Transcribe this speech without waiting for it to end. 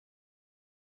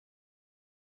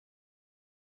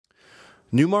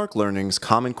Newmark Learning's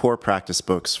Common Core practice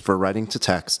books for writing to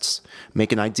texts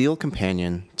make an ideal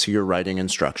companion to your writing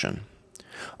instruction.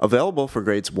 Available for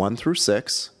grades 1 through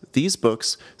 6, these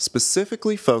books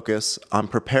specifically focus on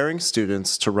preparing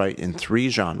students to write in 3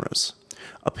 genres: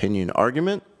 opinion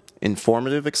argument,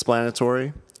 informative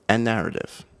explanatory, and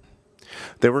narrative.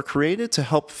 They were created to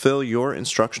help fill your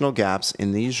instructional gaps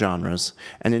in these genres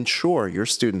and ensure your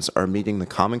students are meeting the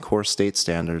Common Core state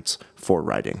standards for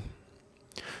writing.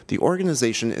 The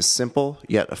organization is simple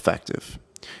yet effective.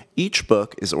 Each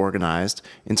book is organized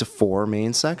into 4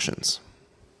 main sections.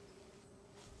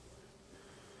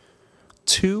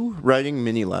 2 writing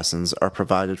mini-lessons are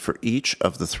provided for each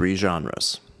of the 3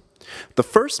 genres. The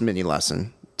first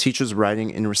mini-lesson teaches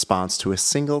writing in response to a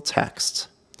single text.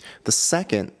 The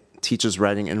second teaches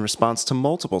writing in response to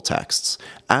multiple texts,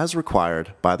 as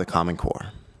required by the Common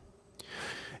Core.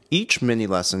 Each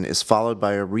mini-lesson is followed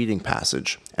by a reading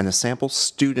passage and a sample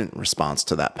student response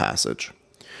to that passage.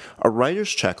 A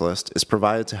writer's checklist is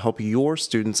provided to help your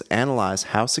students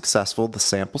analyze how successful the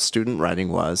sample student writing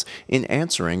was in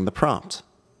answering the prompt.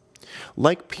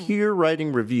 Like peer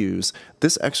writing reviews,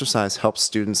 this exercise helps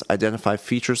students identify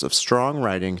features of strong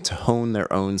writing to hone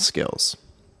their own skills.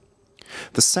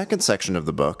 The second section of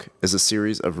the book is a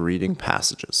series of reading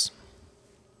passages.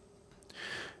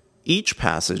 Each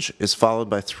passage is followed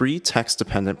by 3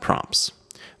 text-dependent prompts.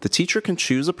 The teacher can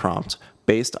choose a prompt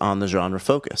based on the genre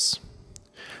focus.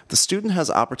 The student has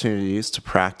opportunities to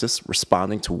practice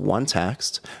responding to one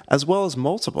text as well as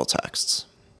multiple texts.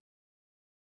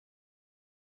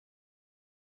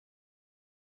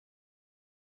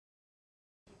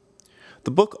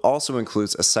 The book also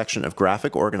includes a section of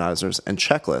graphic organizers and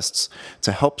checklists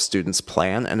to help students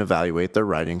plan and evaluate their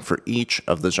writing for each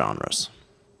of the genres.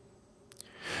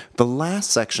 The last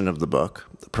section of the book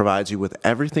provides you with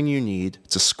everything you need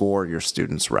to score your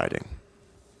students' writing.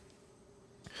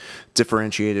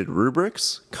 Differentiated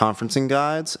rubrics, conferencing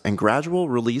guides, and gradual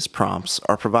release prompts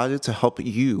are provided to help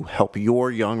you help your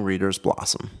young readers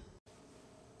blossom.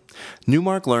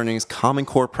 Newmark Learning's Common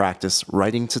Core practice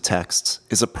writing to texts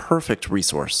is a perfect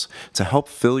resource to help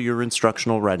fill your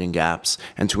instructional writing gaps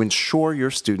and to ensure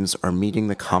your students are meeting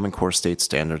the Common Core state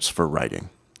standards for writing.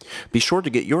 Be sure to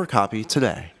get your copy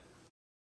today.